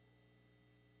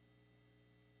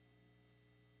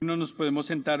No nos podemos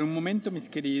sentar un momento, mis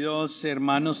queridos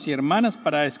hermanos y hermanas,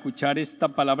 para escuchar esta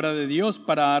palabra de Dios,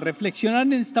 para reflexionar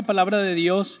en esta palabra de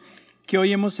Dios que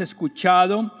hoy hemos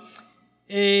escuchado.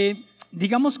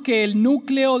 Digamos que el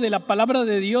núcleo de la palabra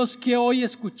de Dios que hoy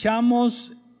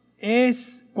escuchamos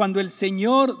es cuando el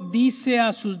Señor dice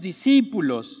a sus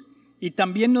discípulos y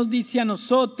también nos dice a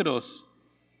nosotros: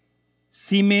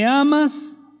 si me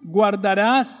amas,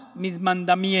 guardarás mis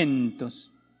mandamientos.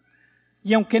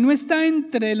 Y aunque no está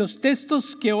entre los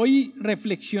textos que hoy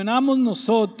reflexionamos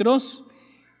nosotros,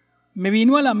 me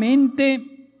vino a la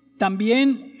mente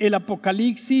también el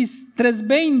Apocalipsis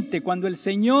 3:20, cuando el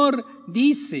Señor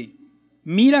dice: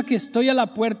 mira que estoy a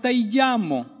la puerta y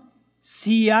llamo.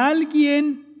 Si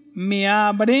alguien me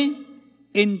abre,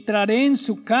 entraré en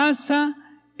su casa,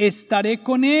 estaré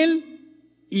con él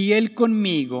y él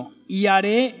conmigo, y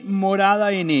haré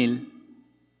morada en él.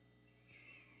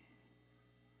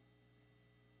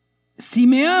 Si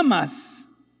me amas,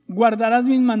 guardarás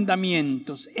mis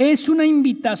mandamientos. Es una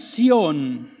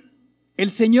invitación.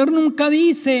 El Señor nunca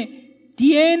dice: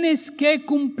 tienes que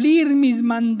cumplir mis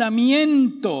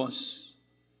mandamientos.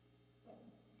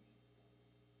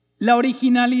 La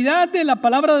originalidad de la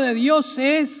palabra de Dios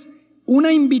es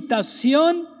una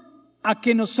invitación a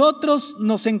que nosotros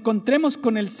nos encontremos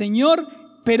con el Señor,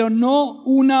 pero no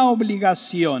una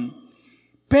obligación.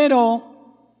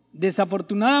 Pero,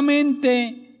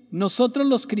 desafortunadamente, nosotros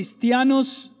los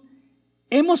cristianos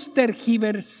hemos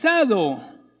tergiversado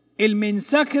el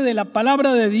mensaje de la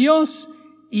palabra de Dios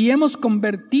y hemos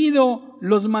convertido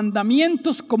los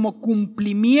mandamientos como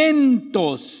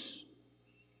cumplimientos,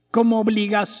 como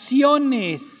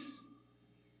obligaciones.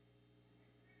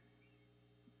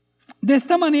 De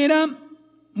esta manera,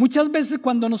 muchas veces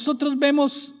cuando nosotros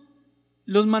vemos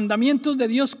los mandamientos de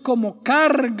Dios como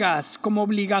cargas, como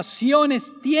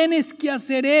obligaciones, tienes que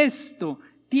hacer esto,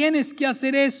 tienes que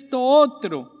hacer esto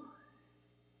otro,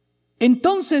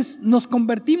 entonces nos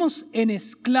convertimos en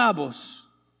esclavos.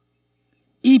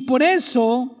 Y por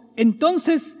eso,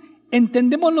 entonces,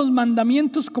 entendemos los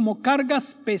mandamientos como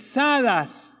cargas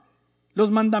pesadas,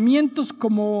 los mandamientos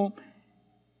como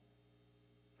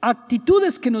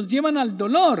actitudes que nos llevan al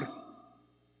dolor.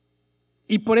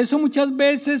 Y por eso muchas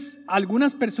veces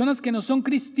algunas personas que no son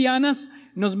cristianas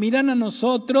nos miran a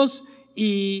nosotros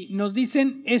y nos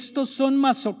dicen: estos son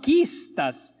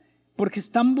masoquistas, porque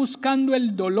están buscando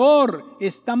el dolor,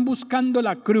 están buscando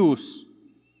la cruz.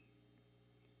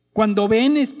 Cuando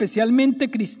ven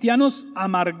especialmente cristianos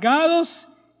amargados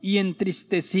y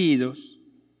entristecidos.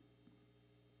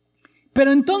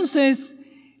 Pero entonces,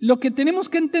 lo que tenemos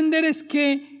que entender es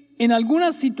que en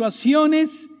algunas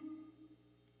situaciones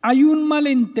hay un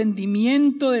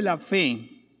malentendimiento de la fe.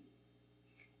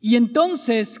 Y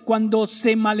entonces, cuando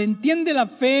se malentiende la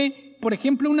fe, por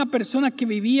ejemplo, una persona que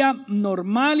vivía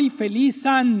normal y feliz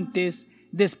antes,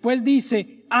 después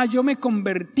dice: yo me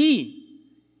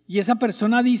convertí. Y esa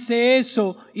persona dice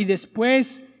eso y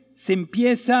después se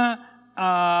empieza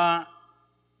a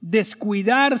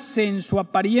descuidarse en su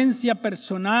apariencia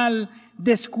personal,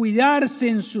 descuidarse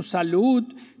en su salud,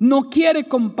 no quiere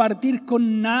compartir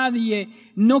con nadie,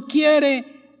 no quiere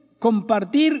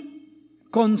compartir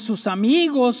con sus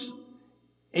amigos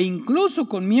e incluso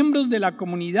con miembros de la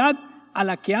comunidad a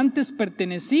la que antes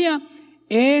pertenecía.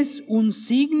 Es un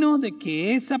signo de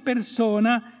que esa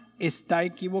persona está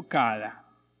equivocada.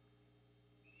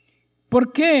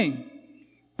 ¿Por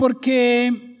qué?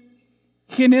 Porque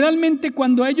generalmente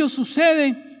cuando ello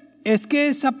sucede es que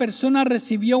esa persona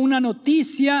recibió una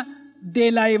noticia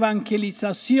de la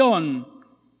evangelización,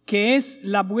 que es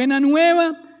la buena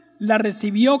nueva, la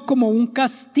recibió como un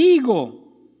castigo,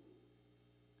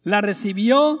 la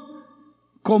recibió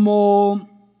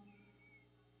como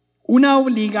una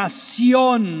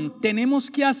obligación.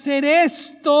 Tenemos que hacer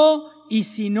esto y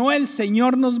si no el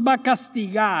Señor nos va a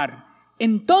castigar.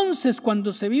 Entonces,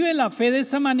 cuando se vive la fe de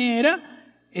esa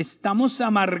manera, estamos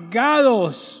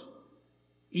amargados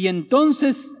y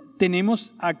entonces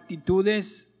tenemos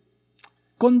actitudes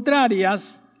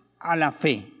contrarias a la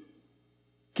fe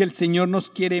que el Señor nos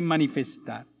quiere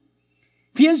manifestar.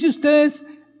 Fíjense ustedes,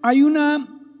 hay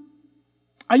un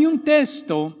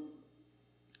texto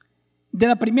de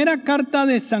la primera carta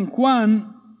de San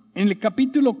Juan, en el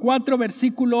capítulo 4,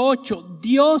 versículo 8.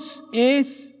 Dios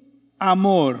es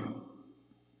amor.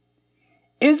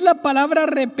 Es la palabra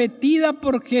repetida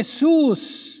por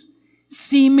Jesús: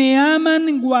 si me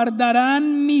aman,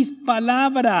 guardarán mis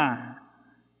palabras,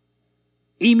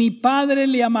 y mi Padre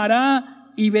le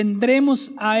amará, y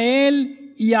vendremos a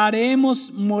él y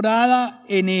haremos morada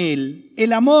en él.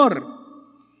 El amor.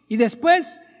 Y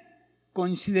después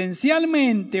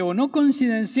coincidencialmente o no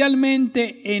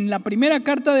coincidencialmente, en la primera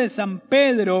carta de San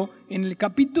Pedro, en el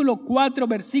capítulo 4,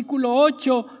 versículo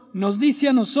 8, nos dice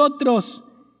a nosotros: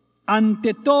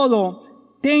 ante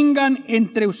todo, tengan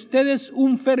entre ustedes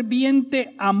un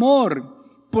ferviente amor,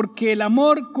 porque el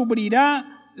amor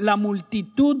cubrirá la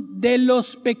multitud de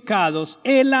los pecados.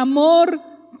 El amor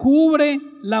cubre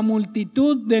la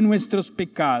multitud de nuestros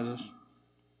pecados.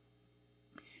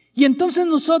 Y entonces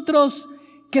nosotros,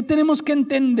 ¿qué tenemos que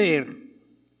entender?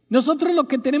 Nosotros lo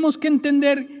que tenemos que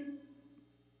entender,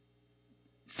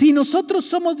 si nosotros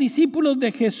somos discípulos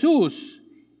de Jesús,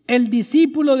 el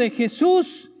discípulo de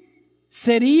Jesús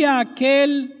sería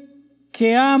aquel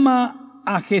que ama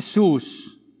a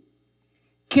Jesús,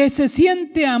 que se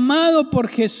siente amado por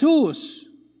Jesús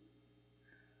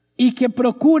y que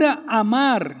procura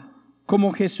amar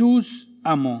como Jesús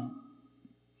amó.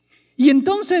 Y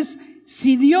entonces,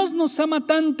 si Dios nos ama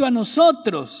tanto a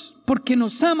nosotros, porque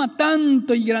nos ama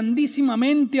tanto y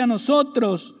grandísimamente a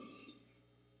nosotros,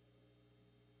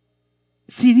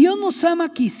 si Dios nos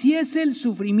ama, quisiese el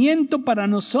sufrimiento para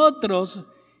nosotros,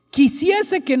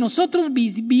 quisiese que nosotros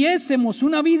viviésemos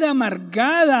una vida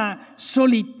amargada,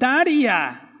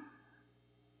 solitaria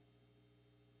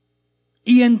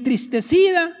y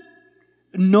entristecida.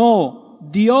 No,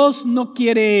 Dios no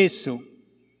quiere eso.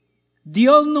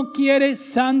 Dios no quiere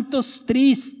santos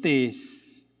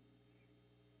tristes.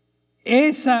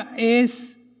 Esa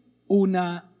es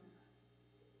una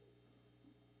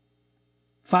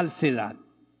falsedad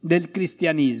del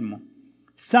cristianismo.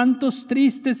 Santos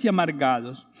tristes y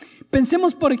amargados.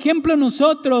 Pensemos, por ejemplo,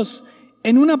 nosotros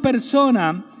en una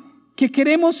persona que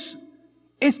queremos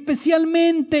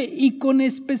especialmente y con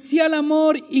especial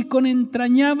amor y con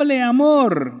entrañable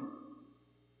amor.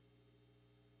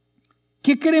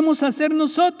 ¿Qué queremos hacer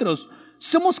nosotros?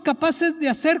 Somos capaces de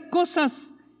hacer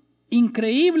cosas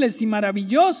increíbles y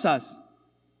maravillosas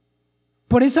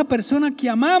por esa persona que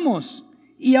amamos,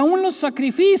 y aún los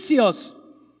sacrificios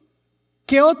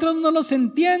que otros no los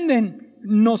entienden,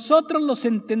 nosotros los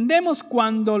entendemos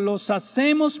cuando los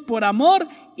hacemos por amor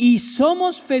y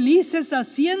somos felices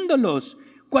haciéndolos.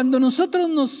 Cuando nosotros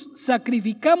nos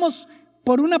sacrificamos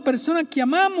por una persona que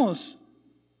amamos,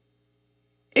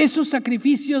 esos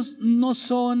sacrificios no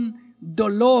son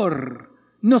dolor,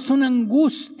 no son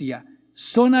angustia,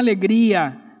 son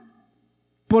alegría.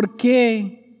 ¿Por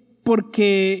qué?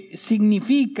 Porque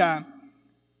significa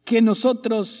que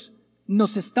nosotros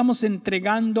nos estamos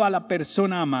entregando a la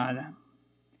persona amada.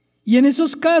 Y en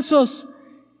esos casos,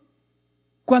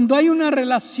 cuando hay una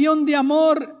relación de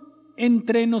amor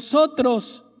entre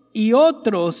nosotros y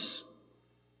otros,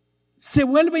 se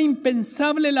vuelve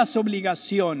impensable las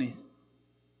obligaciones.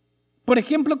 Por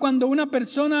ejemplo, cuando una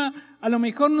persona a lo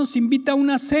mejor nos invita a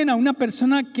una cena, una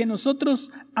persona que nosotros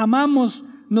amamos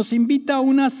nos invita a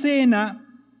una cena,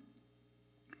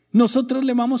 nosotros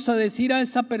le vamos a decir a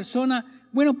esa persona: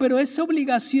 bueno, pero ¿es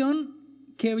obligación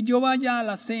que yo vaya a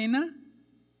la cena?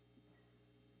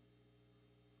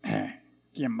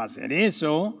 ¿Quién va a hacer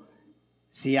eso?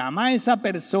 Si ama a esa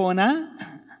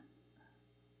persona,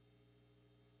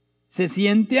 se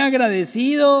siente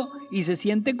agradecido y se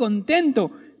siente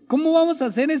contento. ¿Cómo vamos a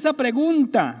hacer esa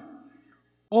pregunta?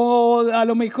 O a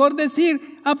lo mejor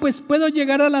decir: pues puedo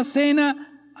llegar a la cena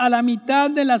a la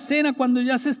mitad de la cena cuando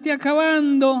ya se esté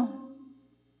acabando.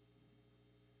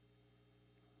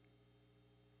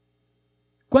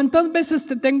 ¿Cuántas veces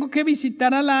te tengo que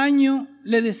visitar al año?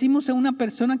 ¿Le decimos a una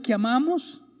persona que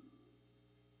amamos?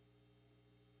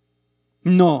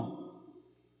 No,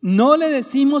 no le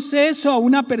decimos eso a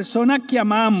una persona que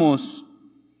amamos.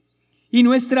 Y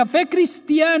nuestra fe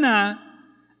cristiana,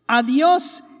 a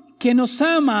Dios que nos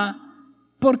ama,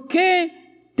 ¿por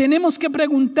qué tenemos que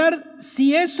preguntar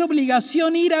si es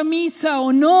obligación ir a misa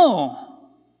o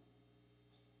no?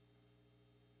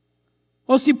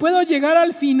 O si puedo llegar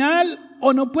al final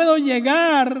o no puedo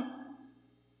llegar.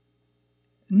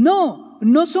 No,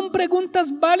 no son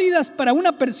preguntas válidas para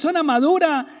una persona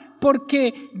madura,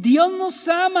 porque Dios nos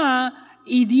ama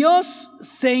y Dios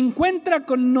se encuentra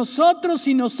con nosotros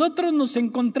y nosotros nos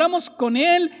encontramos con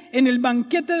Él en el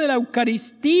banquete de la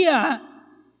Eucaristía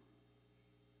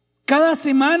cada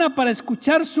semana para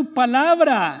escuchar su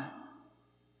palabra,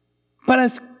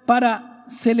 para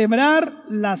celebrar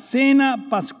la cena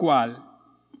pascual.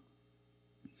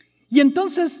 Y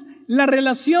entonces la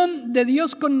relación de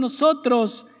Dios con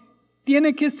nosotros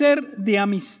tiene que ser de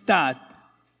amistad.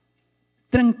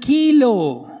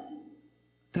 Tranquilo,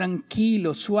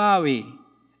 suave,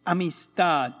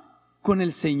 amistad con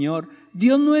el Señor.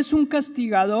 Dios no es un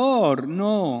castigador,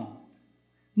 no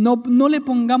le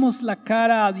pongamos la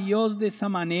cara a Dios de esa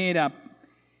manera.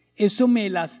 eso me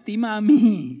lastima a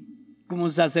mí como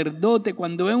sacerdote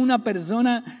cuando veo una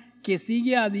persona que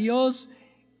sigue a Dios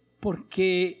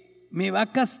porque me va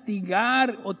a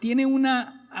castigar o tiene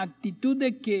una actitud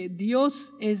de que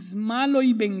Dios es malo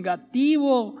y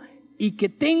vengativo y que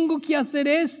tengo que hacer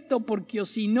esto porque o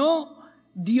si no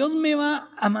Dios me va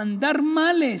a mandar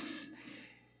males.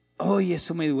 Ay,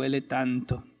 eso me duele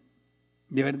tanto.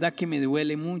 De verdad que me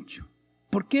duele mucho.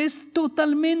 Porque es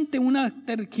totalmente una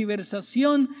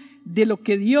tergiversación de lo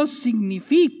que Dios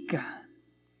significa.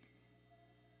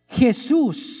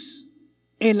 Jesús,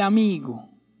 el amigo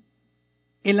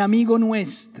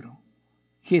nuestro,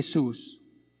 Jesús.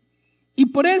 Y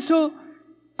por eso,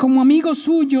 como amigo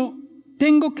suyo,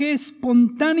 tengo que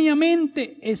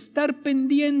espontáneamente estar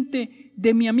pendiente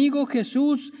de mi amigo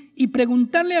Jesús y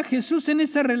preguntarle a Jesús en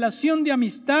esa relación de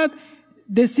amistad,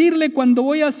 decirle cuando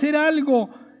voy a hacer algo,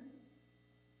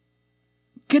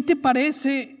 ¿qué te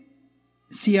parece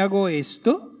si hago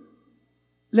esto?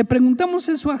 Le preguntamos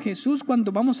eso a Jesús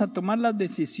cuando vamos a tomar las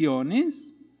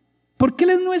decisiones, porque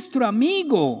Él es nuestro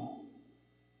amigo.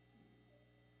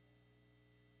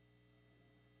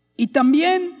 Y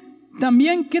también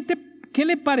 ¿qué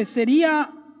le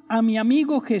parecería a mi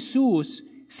amigo Jesús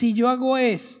si yo hago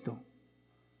esto?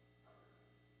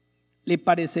 ¿Le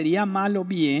parecería mal o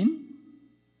bien?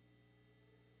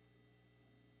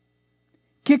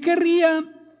 ¿Qué querría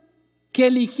que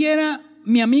eligiera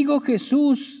mi amigo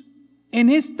Jesús en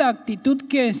esta actitud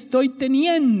que estoy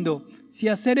teniendo? Si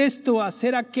hacer esto o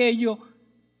hacer aquello,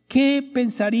 ¿qué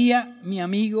pensaría mi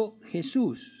amigo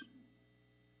Jesús?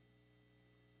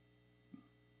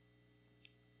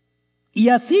 Y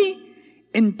así,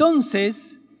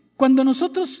 entonces, cuando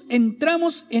nosotros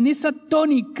entramos en esa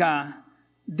tónica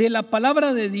de la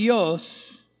palabra de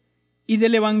Dios y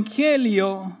del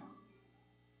Evangelio,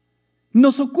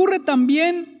 nos ocurre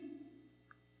también,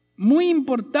 muy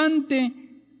importante,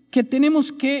 que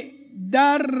tenemos que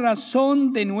dar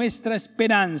razón de nuestra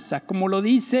esperanza, como lo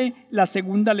dice la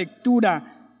segunda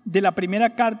lectura de la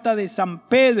primera carta de San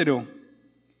Pedro,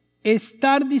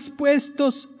 estar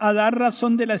dispuestos a dar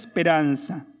razón de la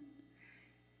esperanza.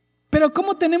 Pero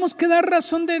 ¿cómo tenemos que dar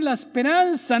razón de la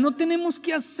esperanza? No tenemos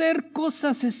que hacer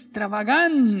cosas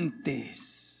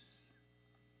extravagantes.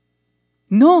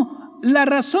 No, la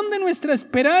razón de nuestra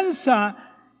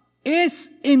esperanza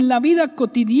es en la vida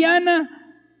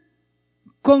cotidiana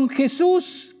con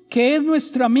Jesús, que es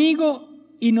nuestro amigo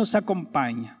y nos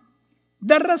acompaña.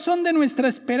 Dar razón de nuestra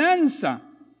esperanza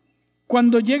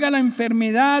cuando llega la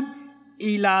enfermedad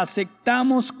y la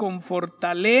aceptamos con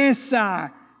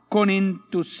fortaleza, con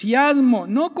entusiasmo,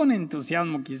 no con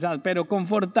entusiasmo quizás, pero con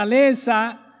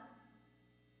fortaleza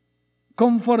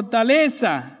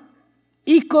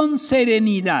y con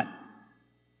serenidad.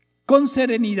 Con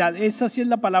serenidad, esa sí es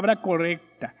la palabra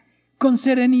correcta. Con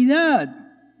serenidad.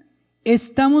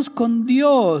 Estamos con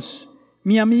Dios.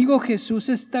 Mi amigo Jesús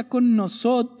está con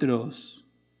nosotros.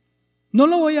 No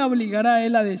lo voy a obligar a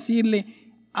Él a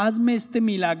decirle, hazme este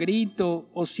milagrito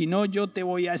o si no yo te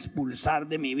voy a expulsar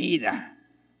de mi vida.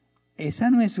 Esa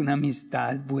no es una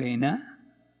amistad buena.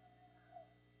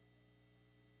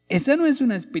 Esa no es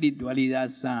una espiritualidad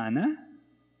sana.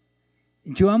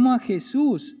 Yo amo a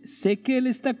Jesús, sé que Él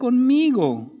está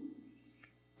conmigo,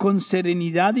 con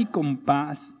serenidad y con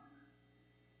paz.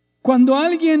 Cuando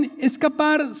alguien es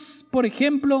capaz, por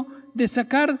ejemplo, de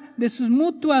sacar de sus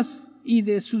mutuas y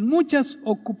de sus muchas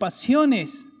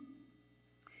ocupaciones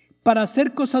para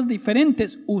hacer cosas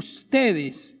diferentes,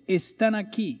 ustedes están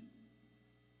aquí.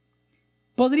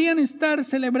 Podrían estar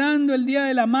celebrando el Día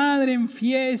de la Madre en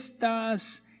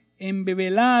fiestas, en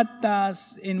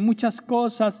bebelatas, en muchas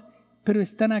cosas, pero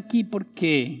están aquí. ¿Por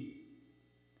qué?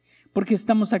 Porque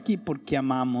estamos aquí porque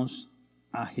amamos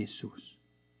a Jesús.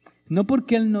 No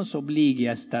porque Él nos obligue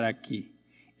a estar aquí,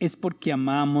 es porque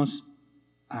amamos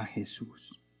a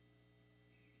Jesús.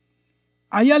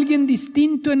 Hay alguien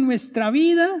distinto en nuestra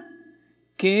vida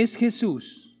que es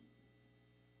Jesús,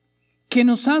 que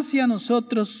nos hace a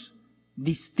nosotros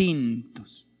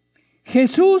distintos.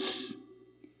 Jesús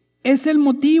es el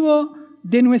motivo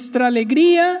de nuestra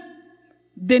alegría,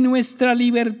 de nuestra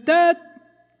libertad,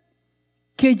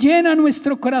 que llena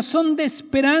nuestro corazón de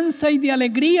esperanza y de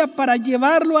alegría para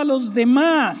llevarlo a los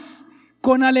demás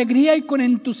con alegría y con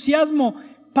entusiasmo,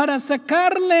 para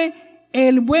sacarle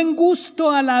el buen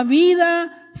gusto a la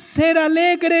vida, ser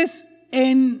alegres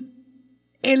en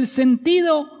el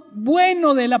sentido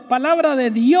bueno de la palabra de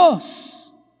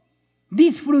Dios,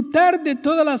 disfrutar de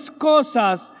todas las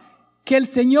cosas que el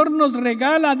Señor nos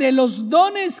regala, de los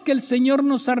dones que el Señor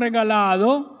nos ha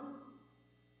regalado,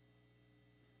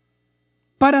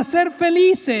 para ser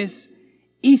felices.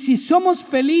 Y si somos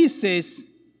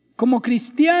felices como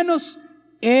cristianos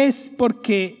es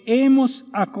porque hemos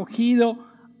acogido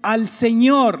al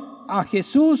Señor, a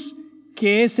Jesús,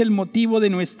 que es el motivo de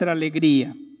nuestra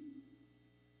alegría.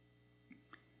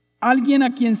 Alguien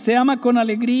a quien se ama con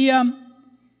alegría,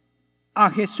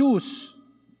 a Jesús,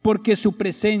 porque su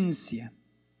presencia.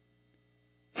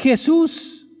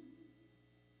 Jesús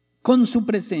con su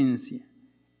presencia,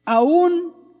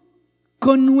 aún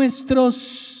con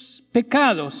nuestros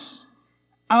pecados,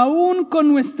 aún con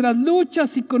nuestras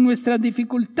luchas y con nuestras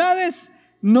dificultades,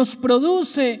 nos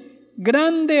produce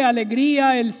grande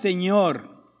alegría el Señor.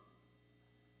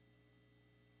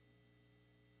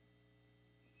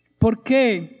 ¿Por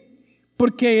qué?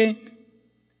 Porque,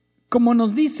 como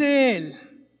nos dice Él,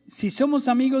 si somos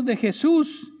amigos de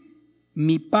Jesús,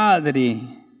 mi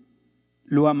Padre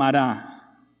lo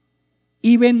amará.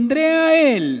 Y vendré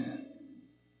a Él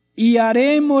y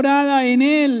haré morada en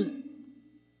Él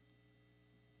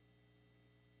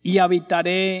y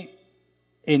habitaré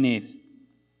en Él.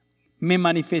 Me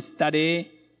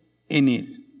manifestaré en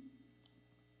Él.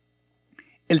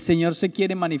 El Señor se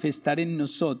quiere manifestar en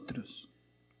nosotros.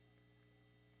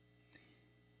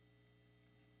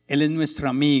 Él es nuestro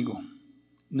amigo,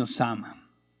 nos ama.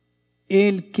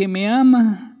 El que me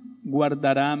ama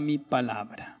guardará mi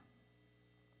palabra.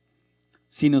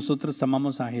 Si nosotros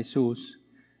amamos a Jesús,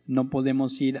 no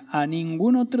podemos ir a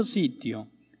ningún otro sitio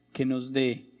que nos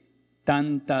dé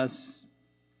tantas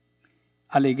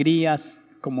alegrías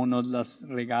como nos las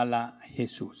regala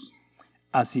Jesús.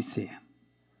 Así sea.